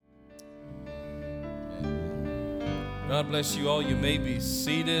God bless you all. You may be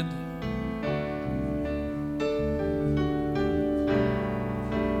seated.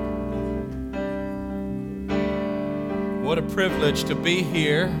 What a privilege to be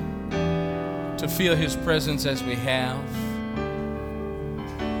here, to feel His presence as we have.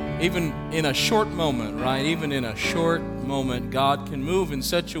 Even in a short moment, right? Even in a short moment, God can move in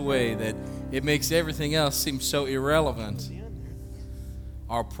such a way that it makes everything else seem so irrelevant.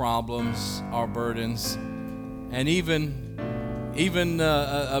 Our problems, our burdens, and even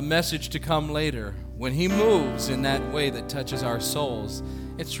a message to come later. When He moves in that way that touches our souls,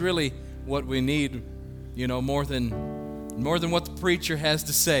 it's really what we need, more than what the preacher has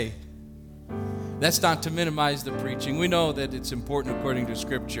to say. That's not to minimize the preaching. We know that it's important according to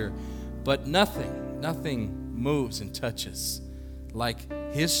Scripture, but nothing moves and touches like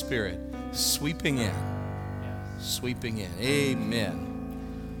His Spirit sweeping in. Amen.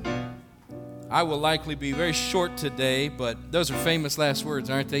 I will likely be very short today, but those are famous last words,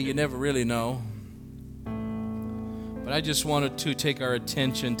 aren't they? You never really know. But I just wanted to take our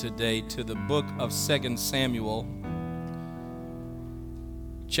attention today to the book of 2 Samuel,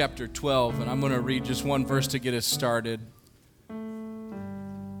 chapter 12, and I'm going to read just one verse to get us started. I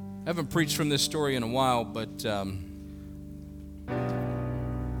haven't preached from this story in a while, but I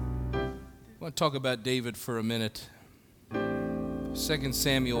want to talk about David for a minute. 2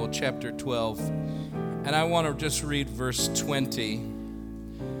 Samuel chapter 12, and I want to just read verse 20.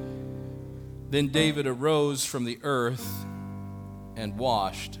 Then David arose from the earth and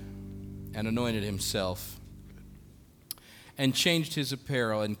washed and anointed himself and changed his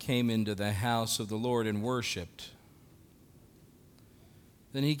apparel and came into the house of the Lord and worshipped.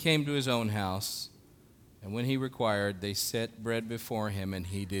 Then he came to his own house, and when he required, they set bread before him, and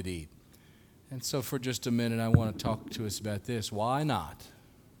he did eat. And so for just a minute, I want to talk to us about this. Why not?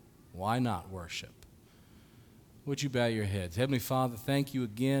 Why not worship? Would you bow your heads? Heavenly Father, thank you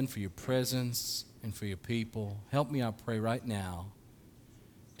again for your presence and for your people. Help me, I pray, right now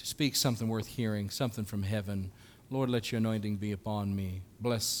to speak something worth hearing, something from heaven. Lord, let your anointing be upon me.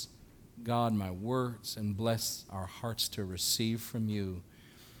 Bless, God, my words, and bless our hearts to receive from you.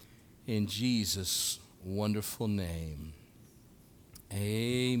 In Jesus' wonderful name,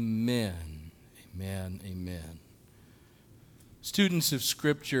 amen. Amen. Students of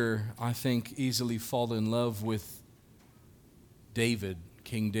Scripture, I think, easily fall in love with David,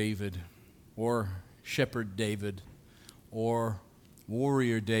 King David, or Shepherd David, or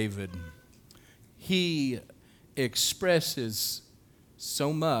Warrior David. He expresses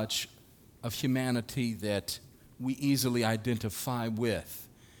so much of humanity that we easily identify with.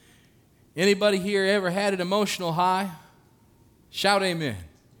 Anybody here ever had an emotional high? Shout amen.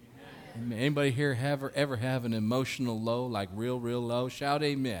 Amen. Anybody here ever have an emotional low, like real low? Shout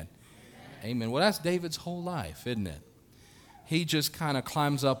amen. Amen. Well, that's David's whole life, isn't it? He just kind of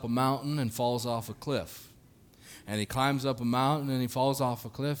climbs up a mountain and falls off a cliff. And he climbs up a mountain and he falls off a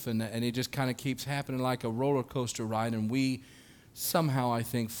cliff, and it just kind of keeps happening like a roller coaster ride, and we somehow, I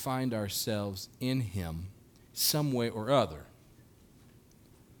think, find ourselves in him some way or other.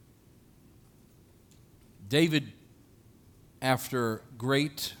 David, after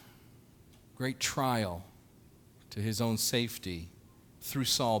great trial to his own safety through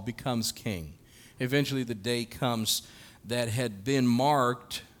Saul, becomes king. Eventually the day comes that had been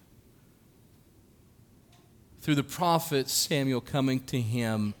marked through the prophet Samuel coming to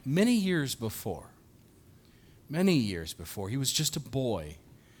him many years before. He was just a boy,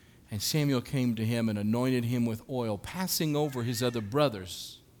 and Samuel came to him and anointed him with oil, passing over his other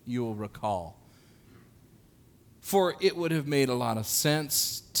brothers, you will recall. For it would have made a lot of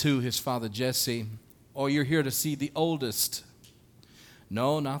sense to his father Jesse, you're here to see the oldest.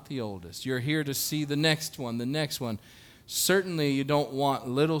 No, not the oldest. You're here to see the next one. Certainly you don't want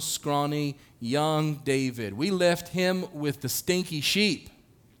little, scrawny, young David. We left him with the stinky sheep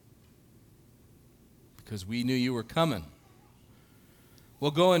because we knew you were coming. Well,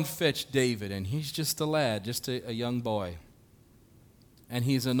 go and fetch David, and he's just a lad, just a young boy. And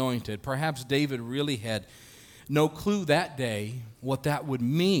he's anointed. Perhaps David really had no clue that day what that would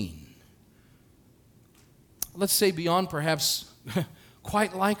mean. Let's say beyond perhaps,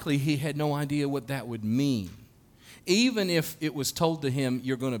 quite likely he had no idea what that would mean. Even if it was told to him,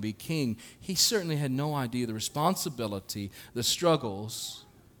 you're going to be king, he certainly had no idea the responsibility, the struggles,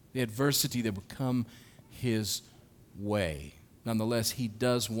 the adversity that would come his way. Nonetheless, he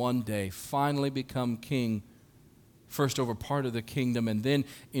does one day finally become king, first over part of the kingdom and then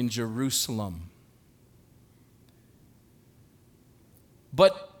in Jerusalem.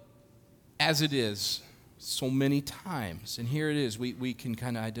 But as it is so many times, and here it is, we can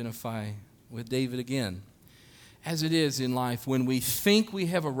kind of identify with David again. as it is in life, when we think we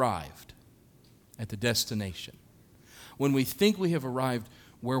have arrived at the destination, when we think we have arrived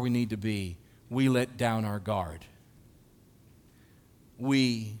where we need to be, we let down our guard.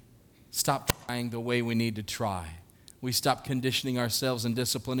 We stop trying the way we need to try. We stop conditioning ourselves and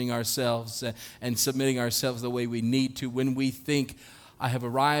disciplining ourselves and submitting ourselves the way we need to. When we think, I have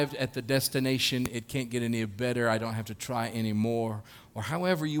arrived at the destination, it can't get any better, I don't have to try anymore, or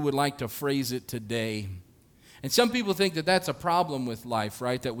however you would like to phrase it today. And some people think that that's a problem with life,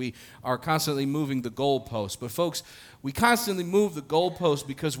 right? That we are constantly moving the goalpost. But folks, we constantly move the goalpost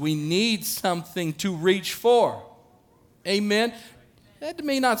because we need something to reach for. Amen? That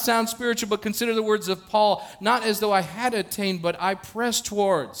may not sound spiritual, but consider the words of Paul, not as though I had attained, but I press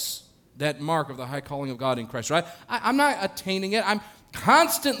towards that mark of the high calling of God in Christ, right? I'm not attaining it. I'm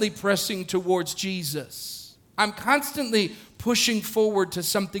constantly pressing towards Jesus. I'm constantly pushing forward to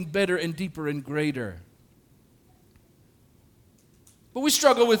something better and deeper and greater. But we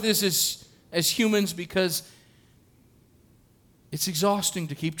struggle with this as humans because it's exhausting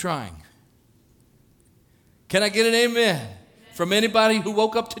to keep trying. Can I get an amen? From anybody who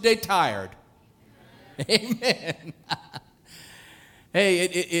woke up today tired? Amen. Hey,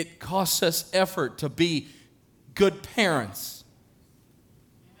 it costs us effort to be good parents.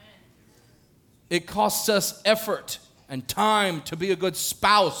 It costs us effort and time to be a good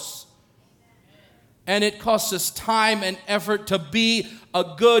spouse. And it costs us time and effort to be a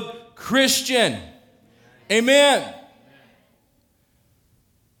good Christian. Amen.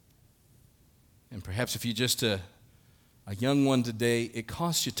 And perhaps if you're just a young one today, it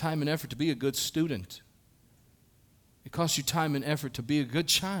costs you time and effort to be a good student. It costs you time and effort to be a good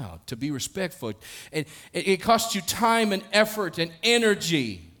child, to be respectful. It costs you time and effort and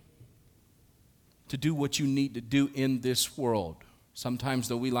energy to do what you need to do in this world. Sometimes,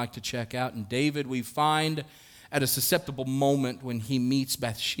 though, we like to check out. And David, we find at a susceptible moment when he meets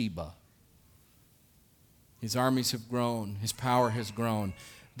Bathsheba. His armies have grown. His power has grown.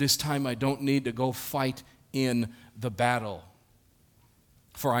 This time I don't need to go fight in the battle,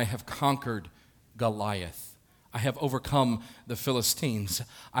 for I have conquered Goliath. I have overcome the Philistines.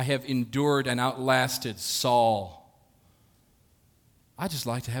 I have endured and outlasted Saul. I just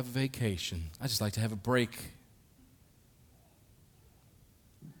like to have a vacation. I just like to have a break.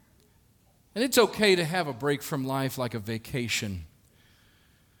 And it's okay to have a break from life like a vacation.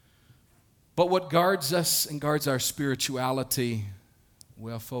 But what guards us and guards our spirituality,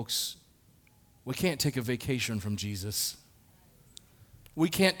 well, folks, we can't take a vacation from Jesus. We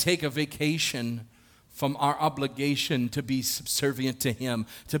can't take a vacation from our obligation to be subservient to Him,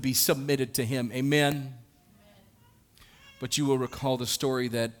 to be submitted to Him. Amen? Amen. But you will recall the story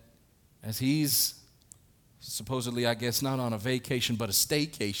that as he's supposedly, I guess, not on a vacation, but a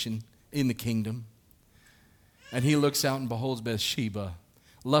staycation in the kingdom, and he looks out and beholds Bathsheba,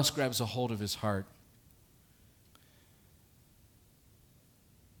 lust grabs a hold of his heart.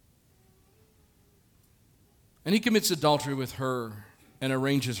 And he commits adultery with her and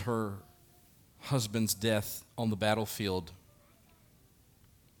arranges her husband's death on the battlefield.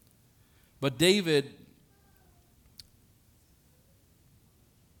 But David,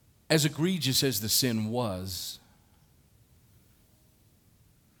 as egregious as the sin was,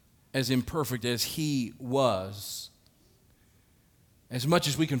 as imperfect as he was, as much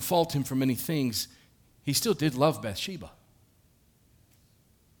as we can fault him for many things, he still did love Bathsheba.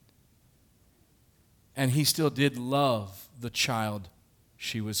 And he still did love the child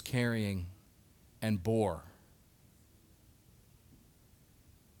she was carrying and bore.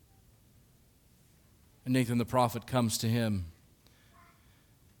 And Nathan the prophet comes to him,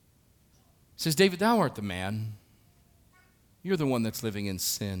 says, David, thou art the man. You're the one that's living in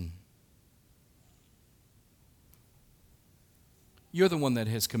sin. You're the one that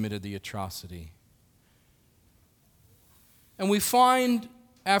has committed the atrocity. And we find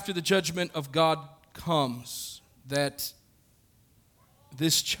after the judgment of God comes that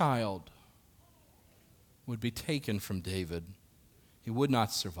this child would be taken from David. He would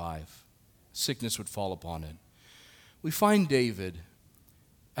not survive. Sickness would fall upon it. We find David,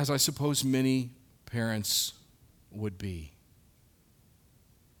 as I suppose many parents would be,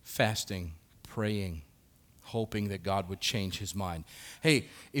 fasting, praying, hoping that God would change his mind. Hey,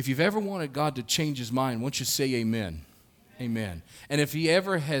 if you've ever wanted God to change his mind, won't you say amen? Amen. And if he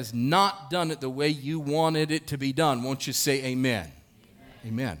ever has not done it the way you wanted it to be done, won't you say amen?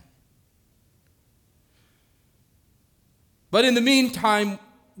 Amen. But in the meantime,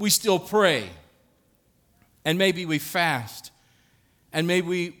 we still pray. And maybe we fast. And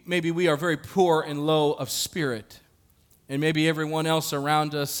maybe we are very poor and low of spirit. And maybe everyone else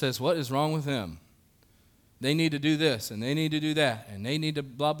around us says, what is wrong with him? They need to do this, and they need to do that, and they need to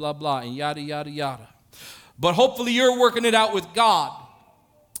blah, blah, blah, and yada, yada, yada. But hopefully you're working it out with God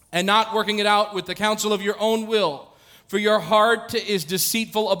and not working it out with the counsel of your own will. For your heart is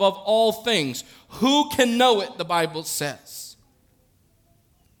deceitful above all things. Who can know it, the Bible says.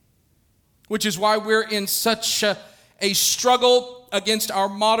 Which is why we're in such a struggle against our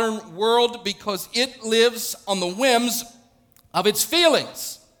modern world, because it lives on the whims of its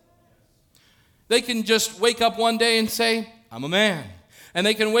feelings. They can just wake up one day and say, I'm a man. And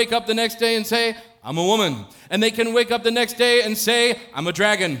they can wake up the next day and say, I'm a woman. And they can wake up the next day and say, I'm a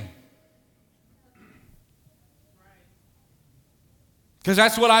dragon. Because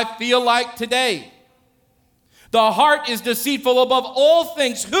that's what I feel like today. The heart is deceitful above all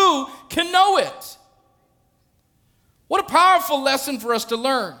things. Who can know it? What a powerful lesson for us to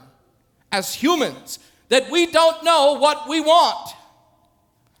learn as humans, that we don't know what we want,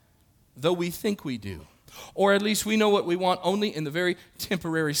 though we think we do. Or at least we know what we want only in the very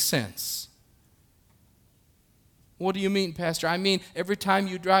temporary sense. What do you mean, Pastor? I mean, every time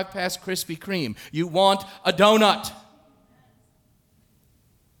you drive past Krispy Kreme, you want a donut.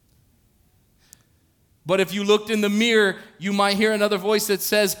 But if you looked in the mirror, you might hear another voice that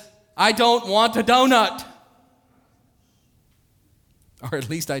says, I don't want a donut. Or at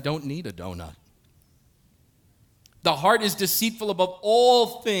least I don't need a donut. The heart is deceitful above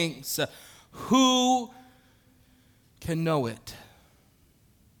all things. Who can know it?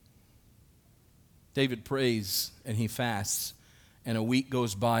 David prays and he fasts, and a week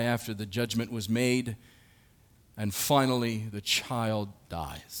goes by after the judgment was made, and finally the child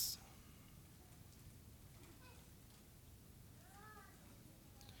dies.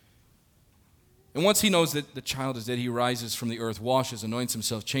 And once he knows that the child is dead, he rises from the earth, washes, anoints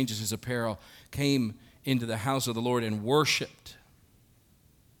himself, changes his apparel, came into the house of the Lord and worshiped.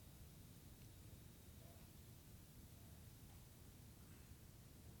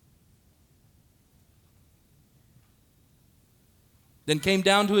 Then came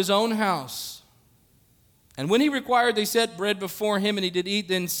down to his own house. And when he required, they set bread before him, and he did eat.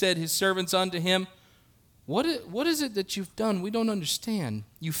 Then said his servants unto him, What is it that you've done? We don't understand.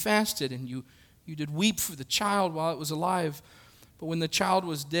 You fasted, and you did weep for the child while it was alive. But when the child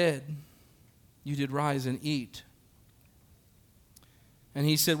was dead, you did rise and eat. And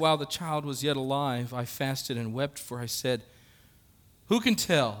he said, while the child was yet alive, I fasted and wept, for I said, who can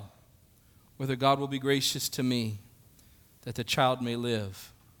tell whether God will be gracious to me, that the child may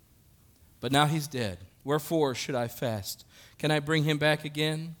live? But now he's dead. Wherefore should I fast? Can I bring him back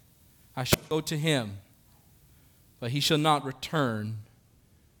again? I shall go to him, but he shall not return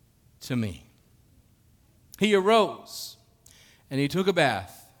to me. He arose, and he took a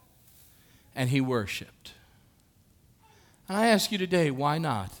bath, and he worshiped. And I ask you today, why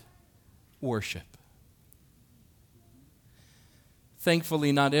not worship?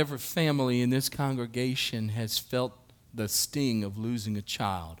 Thankfully, not every family in this congregation has felt the sting of losing a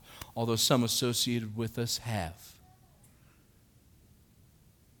child, although some associated with us have.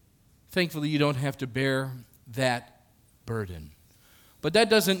 Thankfully, you don't have to bear that burden. But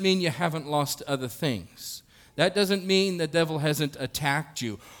that doesn't mean you haven't lost other things. That doesn't mean the devil hasn't attacked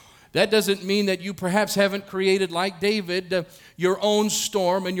you. That doesn't mean that you perhaps haven't created, like David, your own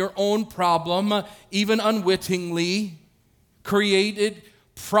storm and your own problem, even unwittingly created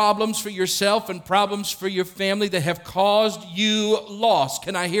problems for yourself and problems for your family that have caused you loss.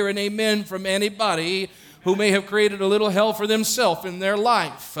 Can I hear an amen from anybody who may have created a little hell for themselves in their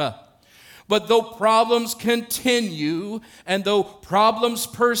life? But though problems continue, and though problems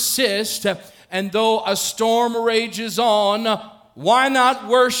persist, and though a storm rages on, why not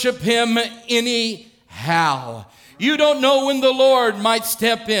worship him anyhow? You don't know when the Lord might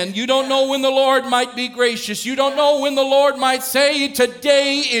step in. You don't know when the Lord might be gracious. You don't know when the Lord might say,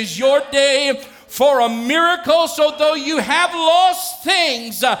 today is your day for a miracle. So though you have lost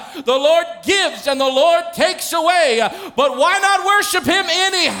things, the Lord gives and the Lord takes away. But why not worship him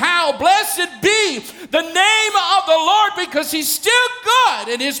anyhow? Blessed be the name of the Lord, because he's still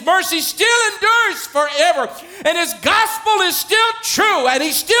good and his mercy still endures forever. And his gospel is still true, and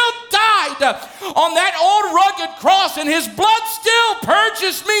he still died on that old rugged cross, and his blood still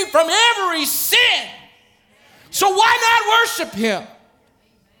purges me from every sin. So why not worship him?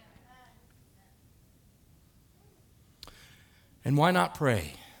 And why not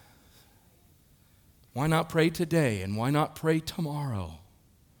pray? Why not pray today, and why not pray tomorrow?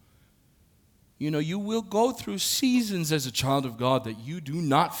 You know, you will go through seasons as a child of God that you do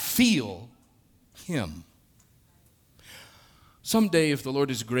not feel him. Someday, if the Lord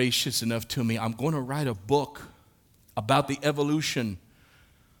is gracious enough to me, I'm going to write a book about the evolution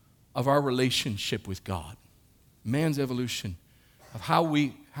of our relationship with God. Man's evolution of how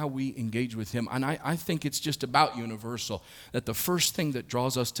we engage with him. And I think it's just about universal, that the first thing that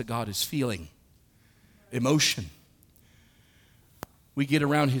draws us to God is feeling, emotion. We get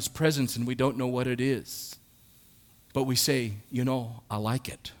around his presence and we don't know what it is. But we say, I like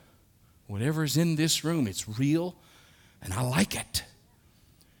it. Whatever's in this room, it's real, and I like it.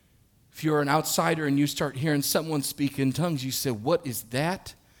 If you're an outsider and you start hearing someone speak in tongues, you say, what is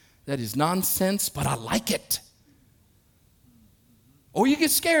that? That is nonsense, but I like it. Or you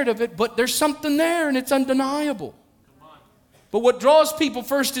get scared of it, but there's something there and it's undeniable. But what draws people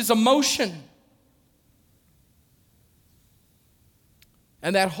first is emotion.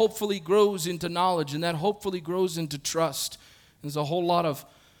 And that hopefully grows into knowledge, and that hopefully grows into trust. There's a whole lot of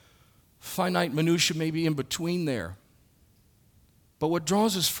finite minutia maybe in between there. But what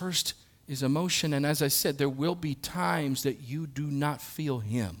draws us first is emotion. And as I said, there will be times that you do not feel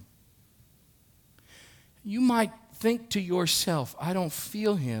him. You might think to yourself, I don't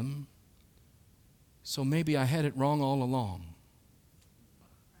feel him, so maybe I had it wrong all along.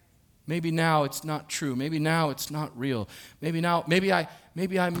 Maybe now it's not true. Maybe now it's not real.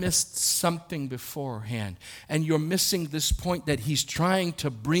 Maybe I missed something beforehand. And you're missing this point that he's trying to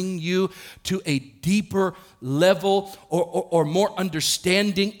bring you to a deeper level or more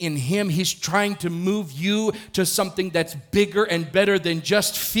understanding in him. He's trying to move you to something that's bigger and better than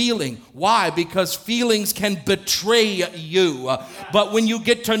just feeling. Why? Because feelings can betray you. But when you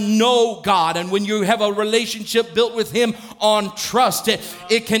get to know God and when you have a relationship built with him on trust,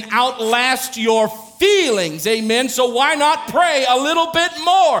 it can outlast your feelings, amen? So why not pray a little bit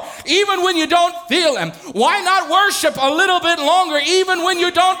more, even when you don't feel him? Why not worship a little bit longer, even when you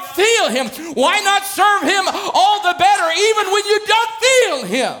don't feel him? Why not serve him all the better, even when you don't feel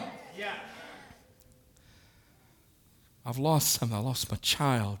him? Yeah. I lost my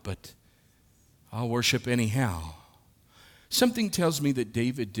child, but I'll worship anyhow. Something tells me that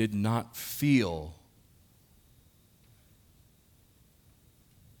David did not feel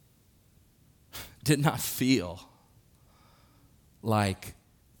like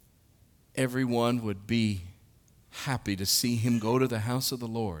everyone would be happy to see him go to the house of the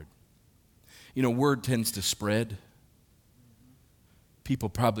Lord. Word tends to spread. People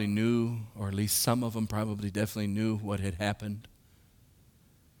probably knew, or at least some of them probably definitely knew what had happened.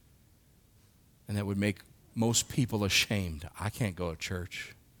 And that would make most people ashamed. I can't go to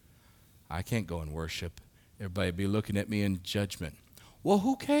church. I can't go and worship. Everybody would be looking at me in judgment. Well,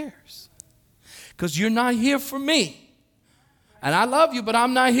 who cares? Because you're not here for me. And I love you, but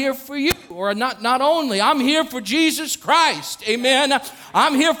I'm not here for you. Or not only, I'm here for Jesus Christ. Amen.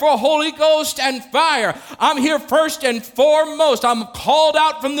 I'm here for Holy Ghost and fire. I'm here first and foremost. I'm called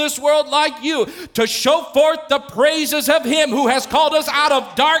out from this world like you to show forth the praises of him who has called us out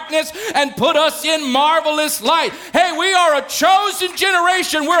of darkness and put us in marvelous light. Hey, we are a chosen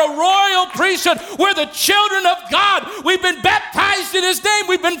generation. We're a royal priesthood. We're the children of God. We've been baptized in his name.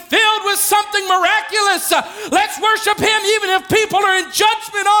 We've been filled with something miraculous. Let's worship him even if people are in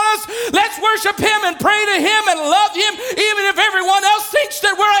judgment on us. Let's worship him and pray to him and love him even if everyone else thinks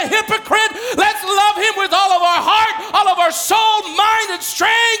that we're a hypocrite. Let's love him with all of our heart, all of our soul, mind, and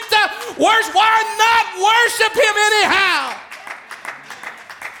strength. Why not worship him anyhow?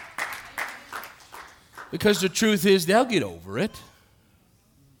 Because the truth is, they'll get over it.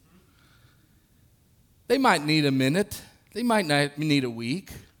 They might need a minute. They might not need a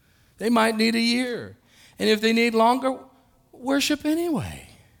week. They might need a year. And if they need longer, worship anyway.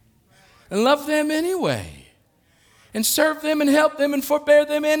 And love them anyway. And serve them and help them and forbear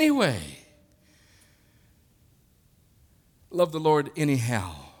them anyway. Love the Lord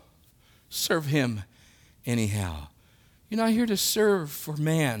anyhow. Serve him anyhow. You're not here to serve for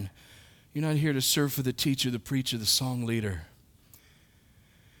man. You're not here to serve for the teacher, the preacher, the song leader.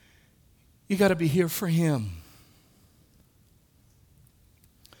 You got to be here for him.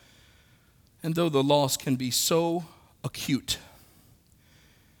 And though the loss can be so acute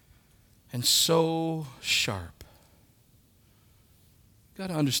and so sharp, you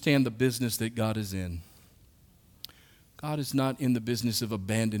got to understand the business that God is in. God is not in the business of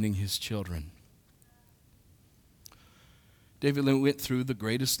abandoning his children. David went through the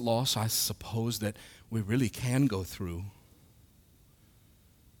greatest loss, I suppose, that we really can go through.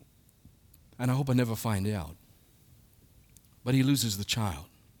 And I hope I never find out. But he loses the child.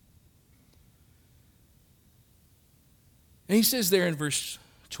 And he says there in verse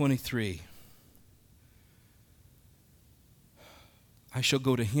 23, I shall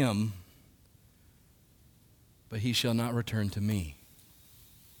go to him, but he shall not return to me.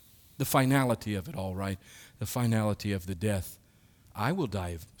 The finality of it all, right? The finality of the death. I will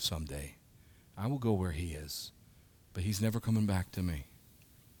die someday. I will go where he is. but he's never coming back to me.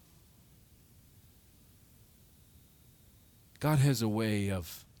 God has a way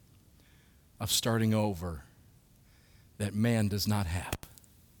of starting over that man does not have.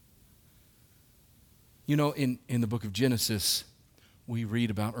 You know, in the book of Genesis, we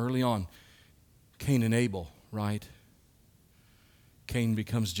read about early on Cain and Abel, right? Cain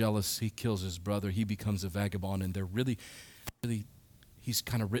becomes jealous. He kills his brother. He becomes a vagabond. And they're really, he's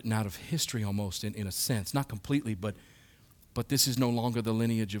kind of written out of history almost in a sense. Not completely, but this is no longer the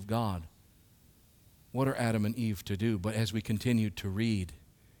lineage of God. What are Adam and Eve to do? But as we continue to read,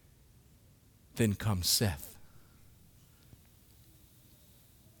 then comes Seth.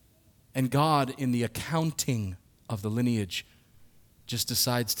 And God, in the accounting of the lineage, just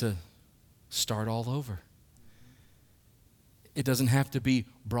decides to start all over. It doesn't have to be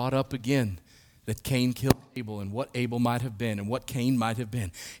brought up again that Cain killed Abel and what Abel might have been and what Cain might have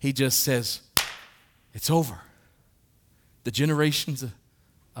been. He just says, it's over. The generations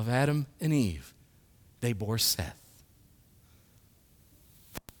of Adam and Eve, they bore Seth.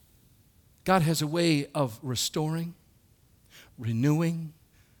 God has a way of restoring, renewing,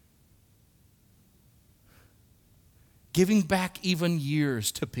 giving back even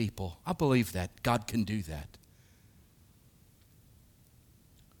years to people. I believe that. God can do that.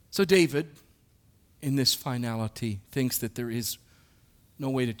 So David, in this finality, thinks that there is no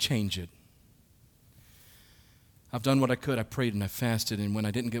way to change it. I've done what I could. I prayed and I fasted, and when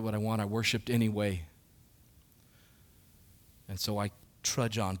I didn't get what I want, I worshiped anyway. And so I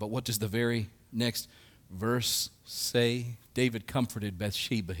trudge on. But what does the very next verse say? David comforted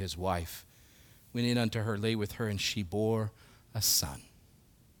Bathsheba, his wife, went in unto her, lay with her, and she bore a son.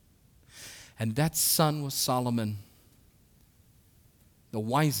 And that son was Solomon, the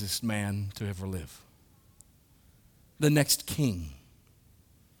wisest man to ever live, the next king.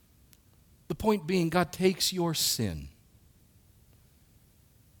 The point being, God takes your sin,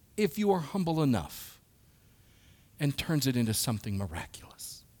 if you are humble enough, and turns it into something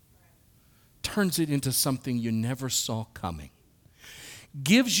miraculous. Turns it into something you never saw coming.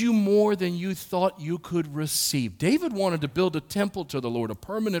 Gives you more than you thought you could receive. David wanted to build a temple to the Lord, a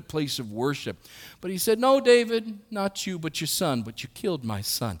permanent place of worship. But he said, no, David, not you, but your son. But you killed my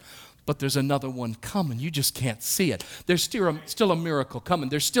son. But there's another one coming. You just can't see it. There's still a miracle coming.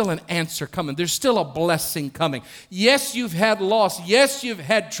 There's still an answer coming. There's still a blessing coming. Yes, you've had loss. Yes, you've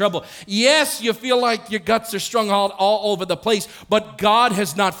had trouble. Yes, you feel like your guts are strung all over the place. But God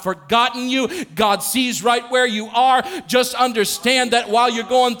has not forgotten you. God sees right where you are. Just understand that while you're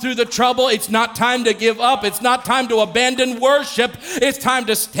going through the trouble, it's not time to give up. It's not time to abandon worship. It's time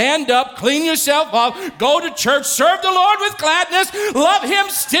to stand up, clean yourself up, go to church, serve the Lord with gladness, love Him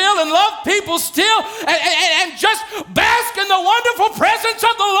still, and love people still, and just bask in the wonderful presence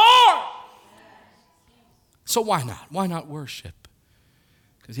of the Lord. So why not? Why not worship?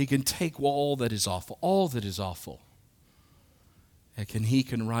 Because He can take all that is awful, and He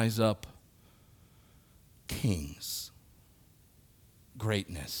can rise up kings,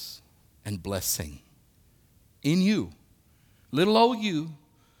 greatness, and blessing in you. Little old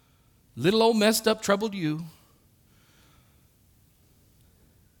messed up, troubled you.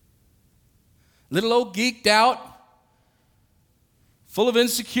 Little old geeked out, full of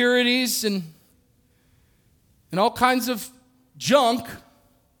insecurities and all kinds of junk.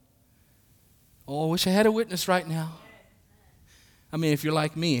 Oh, I wish I had a witness right now. I mean, if you're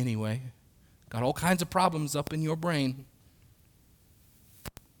like me anyway, got all kinds of problems up in your brain.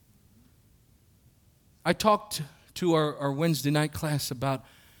 I talked to our Wednesday night class about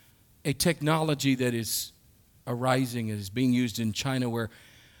a technology that is arising and is being used in China where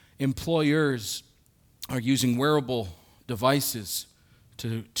employers are using wearable devices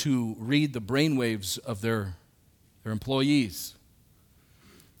to read the brainwaves of their employees.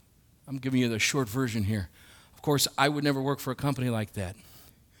 I'm giving you the short version here. Of course, I would never work for a company like that.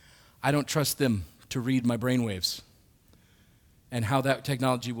 I don't trust them to read my brainwaves and how that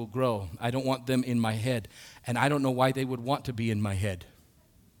technology will grow. I don't want them in my head, and I don't know why they would want to be in my head.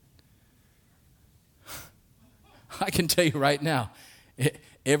 I can tell you right now,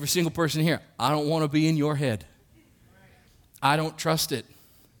 every single person here, I don't want to be in your head. I don't trust it.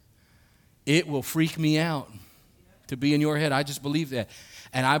 It will freak me out to be in your head. I just believe that.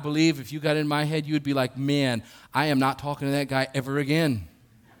 And I believe if you got in my head, you would be like, man, I am not talking to that guy ever again.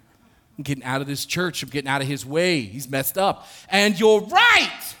 I'm getting out of this church. I'm getting out of his way. He's messed up. And you're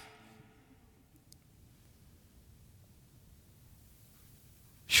right.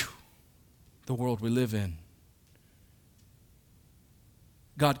 Whew. The world we live in.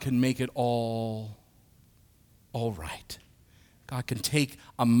 God can make it all right. God can take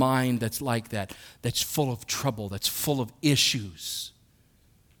a mind that's like that, that's full of trouble, that's full of issues,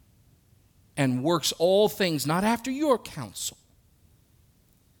 and works all things not after your counsel,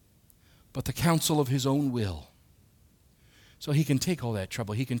 but the counsel of his own will. So he can take all that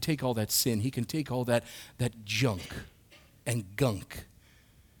trouble, he can take all that sin, he can take all that junk and gunk.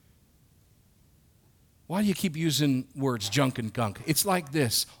 Why do you keep using words junk and gunk? It's like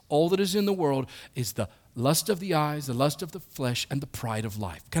this. All that is in the world is the lust of the eyes, the lust of the flesh, and the pride of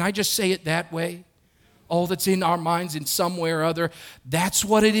life. Can I just say it that way? All that's in our minds in some way or other, that's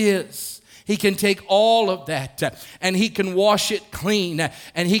what it is. He can take all of that and he can wash it clean,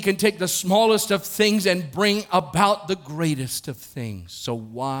 and he can take the smallest of things and bring about the greatest of things. So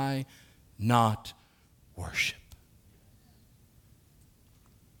why not worship?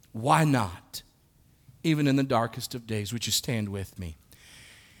 Why not? Even in the darkest of days, would you stand with me?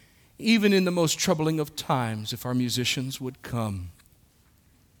 Even in the most troubling of times, if our musicians would come.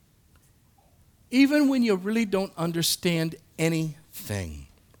 Even when you really don't understand anything.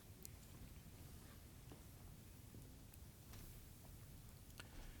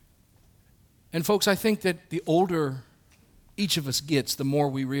 And folks, I think that the older each of us gets, the more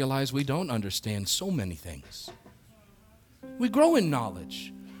we realize we don't understand so many things. We grow in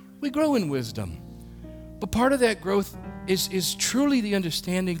knowledge. We grow in wisdom. But part of that growth is truly the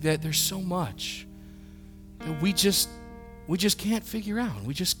understanding that there's so much that we just can't figure out.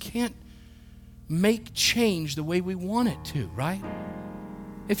 We just can't make change the way we want it to, right?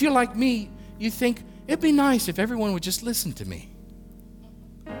 If you're like me, you think, it'd be nice if everyone would just listen to me.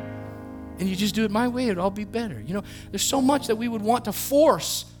 And you just do it my way, it'd all be better. You know, there's so much that we would want to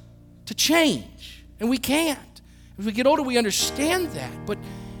force to change, and we can't. As we get older, we understand that, but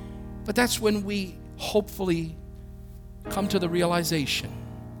that's when we hopefully come to the realization,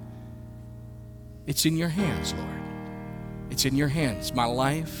 it's in your hands, Lord. It's in your hands. My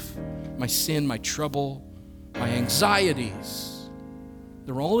life, my sin, my trouble, my anxieties,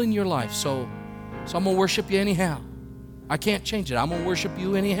 they're all in your life. So I'm going to worship you anyhow. I can't change it. I'm going to worship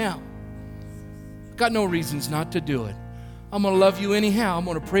you anyhow. Got no reasons not to do it. I'm going to love you anyhow. I'm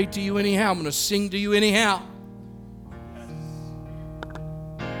going to pray to you anyhow. I'm going to sing to you anyhow.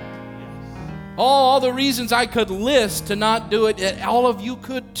 All the reasons I could list to not do it, all of you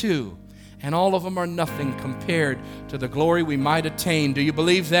could too. And all of them are nothing compared to the glory we might attain. Do you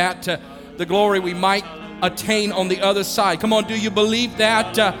believe that? The glory we might attain on the other side. Come on, do you believe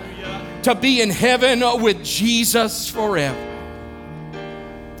that? To be in heaven with Jesus forever.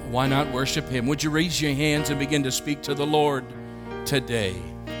 Why not worship him? Would you raise your hands and begin to speak to the Lord today?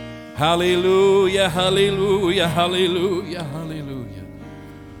 Hallelujah, hallelujah, hallelujah, hallelujah.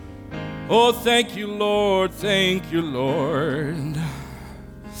 Oh, thank you, Lord. Thank you, Lord.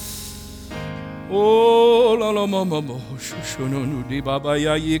 Oh, la la ma ma ma shushunu di baba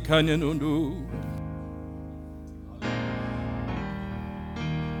ya yikanenu.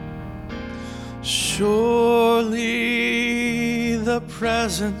 Surely the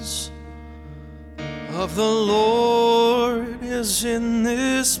presence of the Lord is in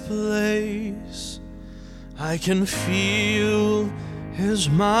this place. I can feel his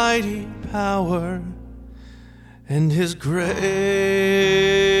mighty power and his grace.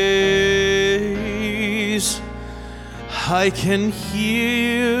 I can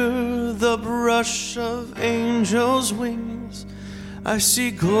hear the brush of angels' wings. I see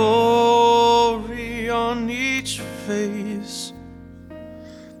glory on each face.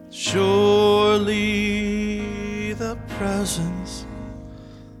 Surely the presence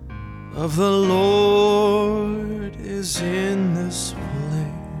of the Lord is in this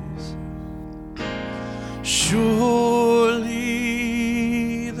place. Surely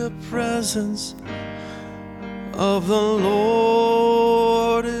the presence of the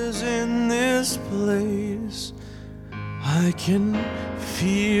Lord is in this place. I can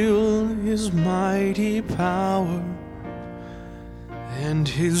feel his mighty power and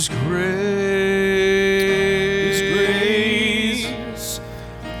his grace.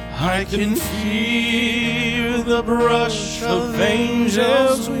 I can feel the brush of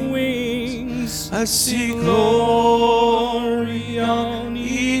angels' wings. I see glory on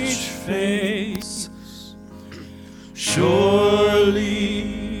each face.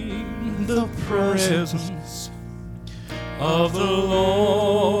 Surely the presence of the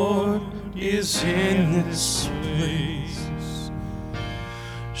Lord is in this place.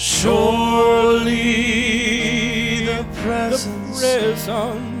 Surely the presence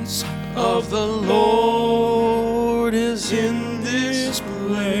of the Lord is in this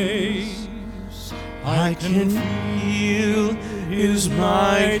place. I can feel his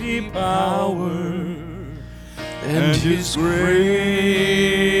mighty power and His grace.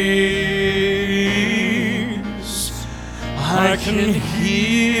 I can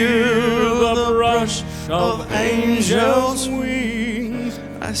hear the brush of angels' wings.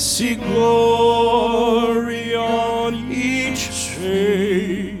 I see glory on each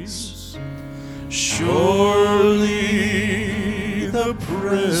face. Surely the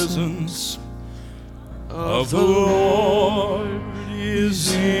presence of the Lord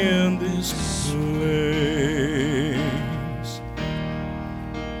is in this place.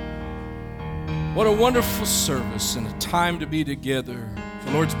 What a wonderful service and a time to be together.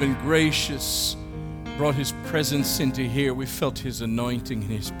 The Lord's been gracious, brought His presence into here. We felt His anointing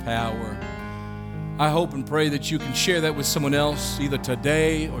and His power. I hope and pray that you can share that with someone else, either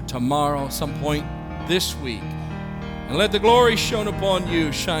today or tomorrow, some point this week. And let the glory shone upon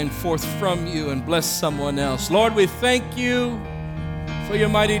you shine forth from you and bless someone else. Lord, we thank you for your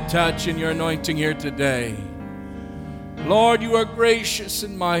mighty touch and your anointing here today. Lord, you are gracious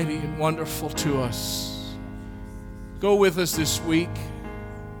and mighty and wonderful to us. Go with us this week.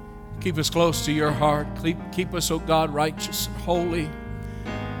 Keep us close to your heart. Keep us, O God, righteous and holy.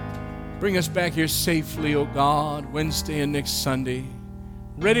 Bring us back here safely, O God, Wednesday and next Sunday,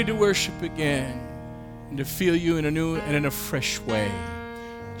 ready to worship again and to feel you in a new and in a fresh way.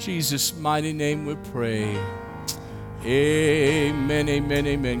 In Jesus' mighty name we pray. Amen, amen,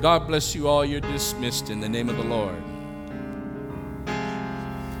 amen. God bless you all. You're dismissed in the name of the Lord.